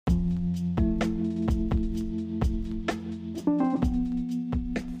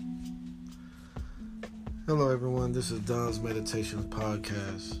Hello, everyone. This is Don's Meditations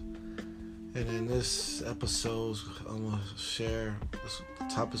Podcast. And in this episode, I'm going to share this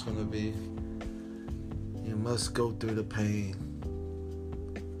topic's going to be you must go through the pain.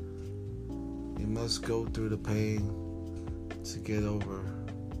 You must go through the pain to get over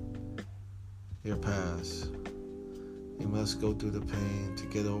your past. You must go through the pain to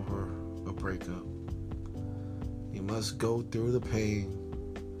get over a breakup. You must go through the pain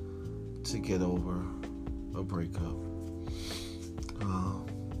to get over a breakup.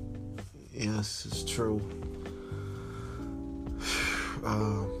 Yes, it's true.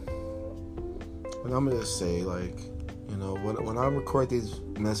 And I'm gonna say, when I record these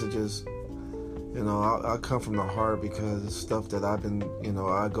messages, I come from the heart because it's stuff that I've been,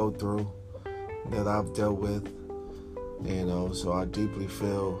 I go through, that I've dealt with, so I deeply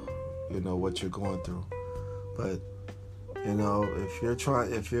feel, what you're going through. But,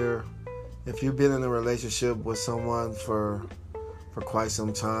 if you've been in a relationship with someone for quite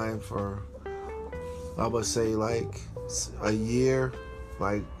some time, I would say like a year,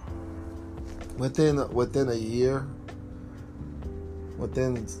 like within a year,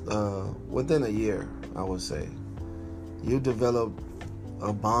 I would say, you develop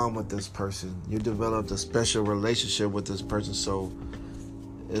a bond with this person. You developed a special relationship with this person, so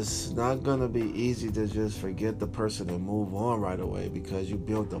it's not going to be easy to just forget the person and move on right away because you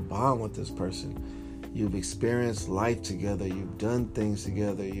built a bond with this person. You've experienced life together. You've done things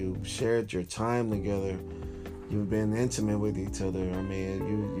together. You've shared your time together. You've been intimate with each other. I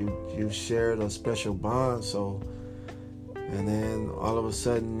mean, you've shared a special bond. So, and then all of a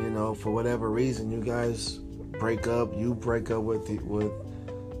sudden, for whatever reason, you guys break up. You break up with you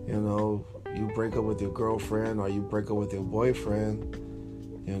break up with your girlfriend or you break up with your boyfriend.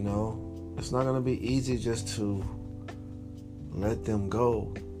 It's not going to be easy just to let them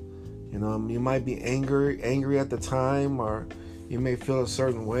go. You might be angry at the time, or you may feel a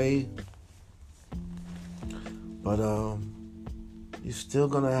certain way, but you're still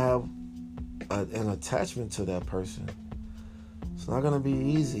going to have an attachment to that person. It's not going to be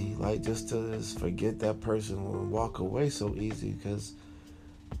easy, just to forget that person and walk away so easy, because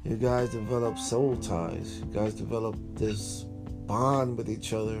you guys develop soul ties. You guys develop this bond with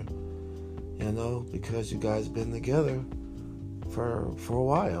each other, because you guys been together for a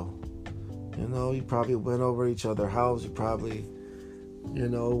while. You probably went over each other's house. You probably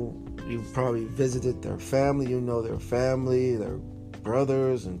visited their family. Their family, their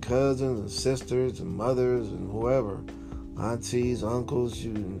brothers and cousins and sisters and mothers and whoever, aunties, uncles,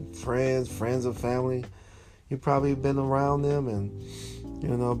 friends of family. You probably been around them and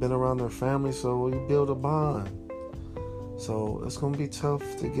been around their family, so you build a bond. So it's going to be tough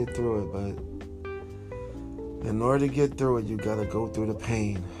to get through it, but in order to get through it, you got to go through the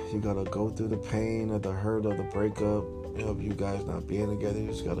pain. You got to go through the pain of the hurt of the breakup, of you guys not being together. You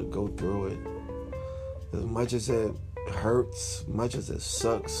just got to go through it. As much as it hurts, much as it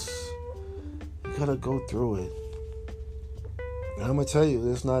sucks, you got to go through it. And I'm going to tell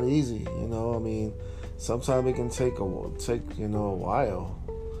you, it's not easy, sometimes it can take a while,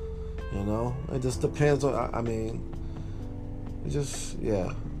 It just depends on,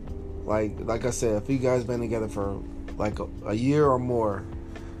 Like I said, if you guys been together for like a year or more,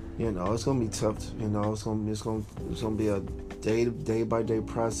 it's gonna be tough. It's gonna be a day by day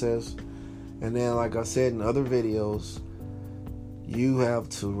process. And then, like I said in other videos, you have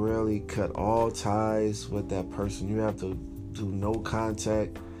to really cut all ties with that person. You have to do no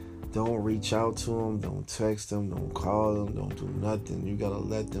contact. Don't reach out to them. Don't text them. Don't call them. Don't do nothing. You gotta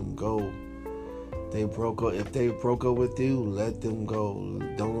let them go. If they broke up with you, let them go.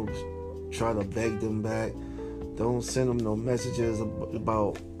 Don't try to beg them back. Don't send them no messages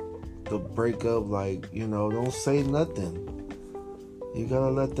about the breakup. Don't say nothing. You gotta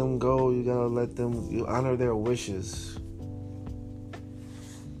let them go. You honor their wishes.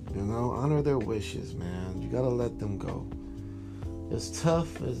 Honor their wishes, man. You gotta let them go. As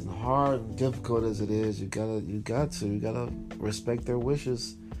tough, as hard, and difficult as it is, you gotta respect their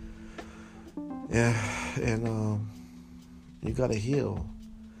wishes. Yeah, and you gotta heal.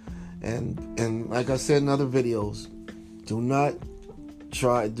 And like I said in other videos, do not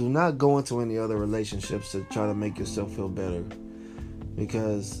go into any other relationships to try to make yourself feel better,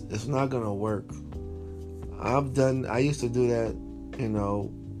 because it's not gonna work. I used to do that,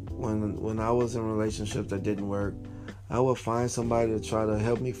 when I was in relationships that didn't work. I would find somebody to try to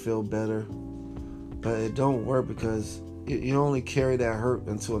help me feel better, but it don't work because you only carry that hurt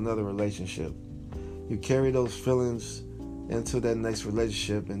into another relationship. You carry those feelings into that next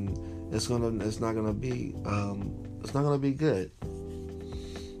relationship, and it's not gonna be good.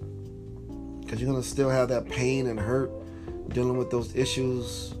 Because you're going to still have that pain and hurt dealing with those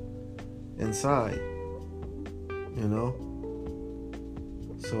issues inside, you know?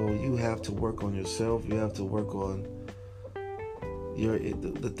 So you have to work on yourself. You have to work on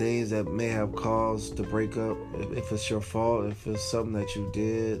the things that may have caused the breakup. If it's your fault, if it's something that you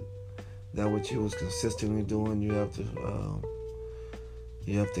did, that what you was consistently doing, you have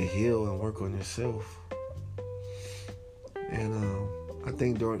to heal and work on yourself. And I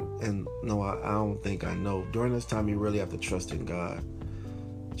think I don't think I know. During this time, you really have to trust in God.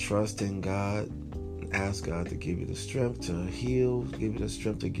 Trust in God. Ask God to give you the strength to heal, give you the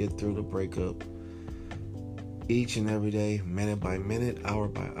strength to get through the breakup. Each and every day, minute by minute, hour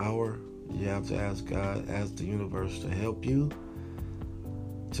by hour, you have to ask God, ask the universe to help you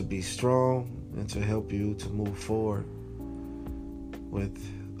to be strong and to help you to move forward with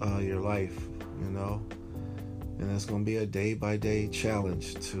your life, you know. And it's going to be a day-by-day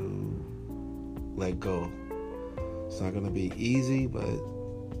challenge to let go. It's not going to be easy, but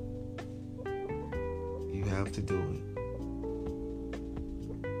you have to do it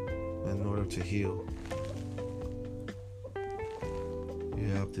in order to heal. You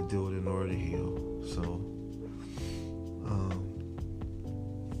have to do it in order to heal. So,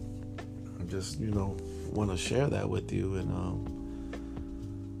 I just, want to share that with you and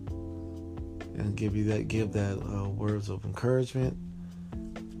give that words of encouragement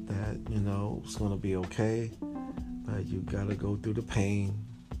that, it's going to be okay. But you got to go through the pain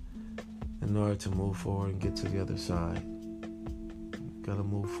in order to move forward and get to the other side. You got to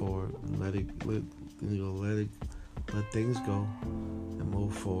move forward and let things go and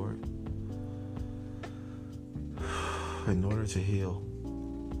move forward in order to heal.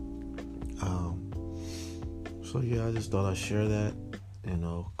 So yeah, I just thought I'd share that,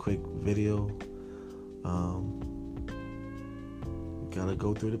 quick video. Gotta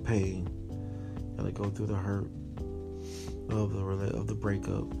go through the pain, gotta go through the hurt of the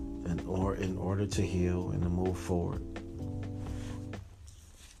breakup, in order to heal and to move forward.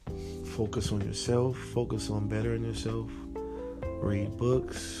 Focus on yourself. Focus on bettering yourself. Read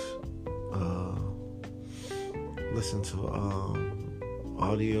books. Listen to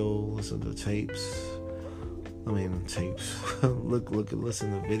audio. Listen to tapes. Listen to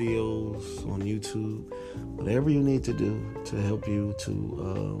videos on YouTube. Whatever you need to do to help you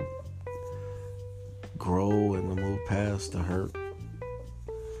to grow and to move past the hurt,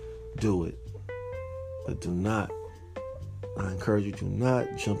 do it. But I encourage you, do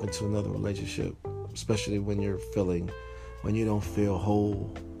not jump into another relationship, especially when you don't feel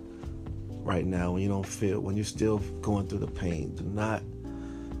whole right now, when you're still going through the pain. Do not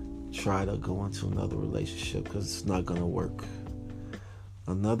try to go into another relationship, because it's not going to work.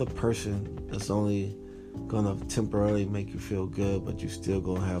 Another person is only going to temporarily make you feel good, but you still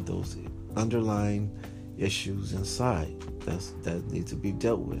going to have those underlying issues inside that need to be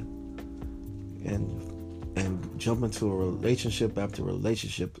dealt with. And jump into a relationship after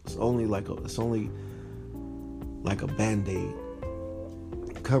relationship, it's only like a Band-Aid,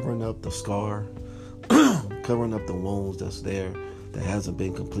 covering up the scar, covering up the wounds that's there that hasn't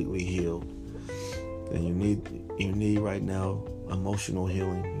been completely healed. And you need right now emotional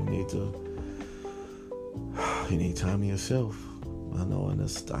healing. You need time to yourself. I know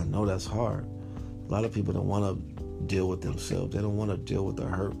that's hard. A lot of people don't want to deal with themselves. They don't want to deal with the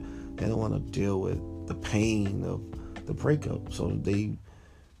hurt. They don't want to deal with the pain of the breakup. So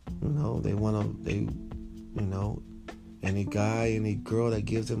any guy, any girl that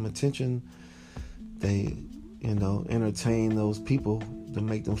gives them attention, they, entertain those people to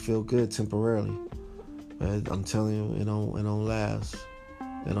make them feel good temporarily. But I'm telling you, it don't last.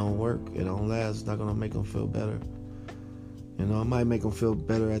 It don't work. It don't last. It's not gonna make them feel better. It might make them feel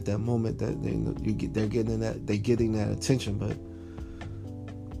better at that moment that they're getting that attention, but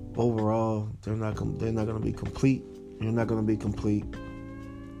overall, they're not gonna be complete. You're not gonna be complete.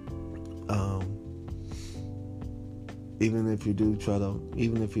 Even if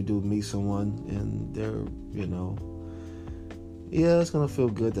you do meet someone and they're, it's gonna feel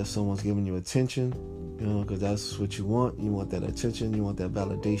good that someone's giving you attention, because that's what you want. You want that attention. You want that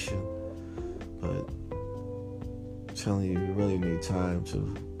validation. But I'm telling you, you really need time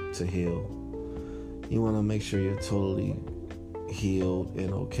to heal. You want to make sure you're totally healed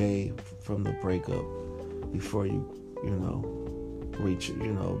and okay from the breakup before you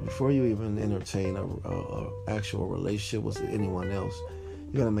before you even entertain a actual relationship with anyone else.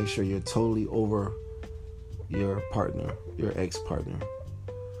 You got to make sure you're totally over your partner, your ex-partner.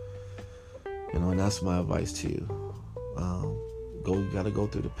 And that's my advice to you. You got to go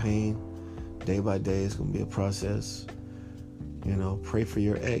through the pain day by day. It's going to be a process. Pray for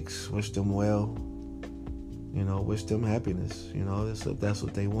your ex. Wish them well. Wish them happiness. If that's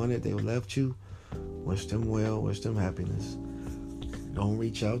what they wanted, they left you. Wish them well. Wish them happiness. Don't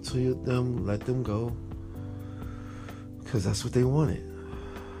reach out to them. Let them go. Because that's what they wanted.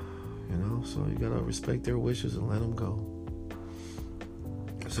 So you gotta respect their wishes and let them go.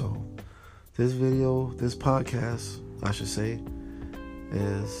 So this podcast, I should say,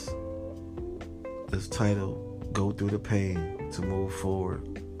 is titled "Go Through the Pain to Move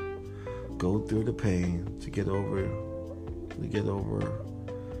Forward." Go through the pain to get over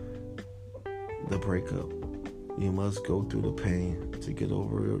the breakup. You must go through the pain to get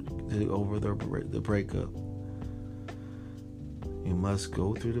over the breakup. You must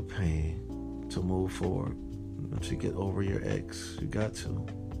go through the pain to move forward, to get over your ex. You got to.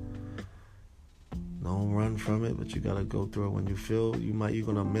 Don't run from it, but you gotta go through it. When you feel you're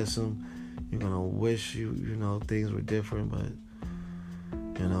gonna miss them, you're gonna wish things were different, but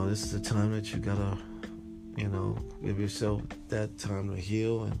this is the time that you gotta give yourself that time to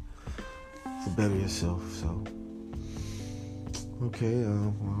heal and to better yourself. So okay,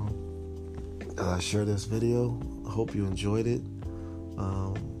 I share this video. I hope you enjoyed it.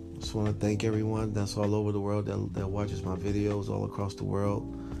 Just want to thank everyone that's all over the world that watches my videos all across the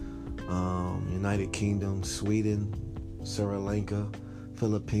world. United Kingdom, Sweden, Sri Lanka,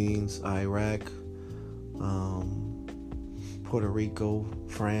 Philippines, Iraq, Puerto Rico,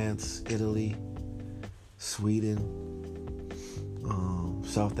 France, Italy, Sweden,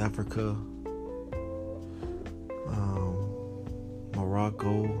 South Africa,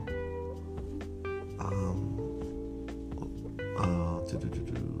 Morocco,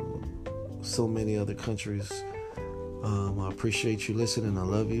 so many other countries. I appreciate you listening. I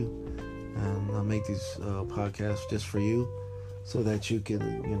love you, and I make these podcasts just for you, so that you can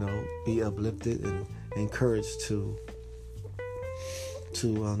be uplifted and encouraged to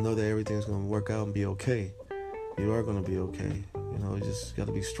know that everything's going to work out and be okay. You are going to be okay. You just got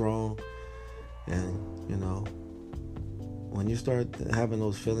to be strong. And when you start having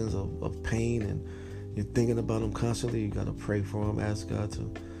those feelings of pain and you're thinking about them constantly, you got to pray for them. Ask God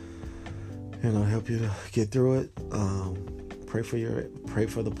to help you to get through it. Pray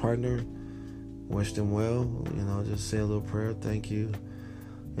for the partner. Wish them well. Just say a little prayer. Thank you.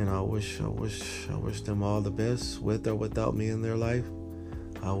 I wish them all the best, with or without me in their life.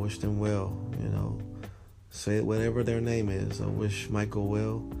 I wish them well. Say it, whatever their name is. I wish Michael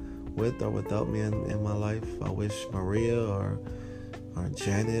well, with or without me in my life. I wish Maria or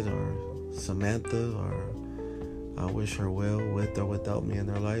Janet or Samantha, or I wish her well, with or without me in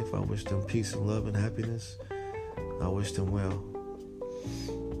their life. I wish them peace and love and happiness. I wish them well.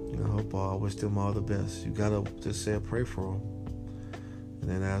 I wish them all the best. You gotta just say a prayer for them, and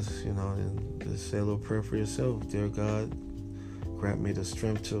then ask, and just say a little prayer for yourself. Dear God, grant me the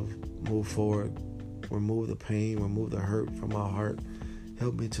strength to move forward, remove the pain, remove the hurt from my heart.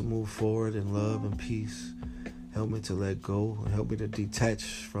 Help me to move forward in love and peace. Help me to let go, and help me to detach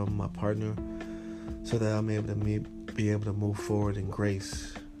from my partner, so that I'm able to be able to move forward in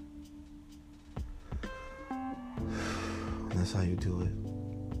grace. That's how you do it.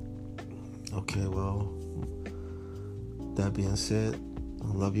 Okay, well, that being said, I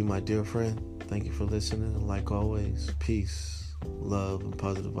love you, my dear friend. Thank you for listening, and like always, peace, love, and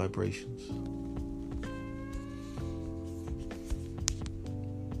positive vibrations.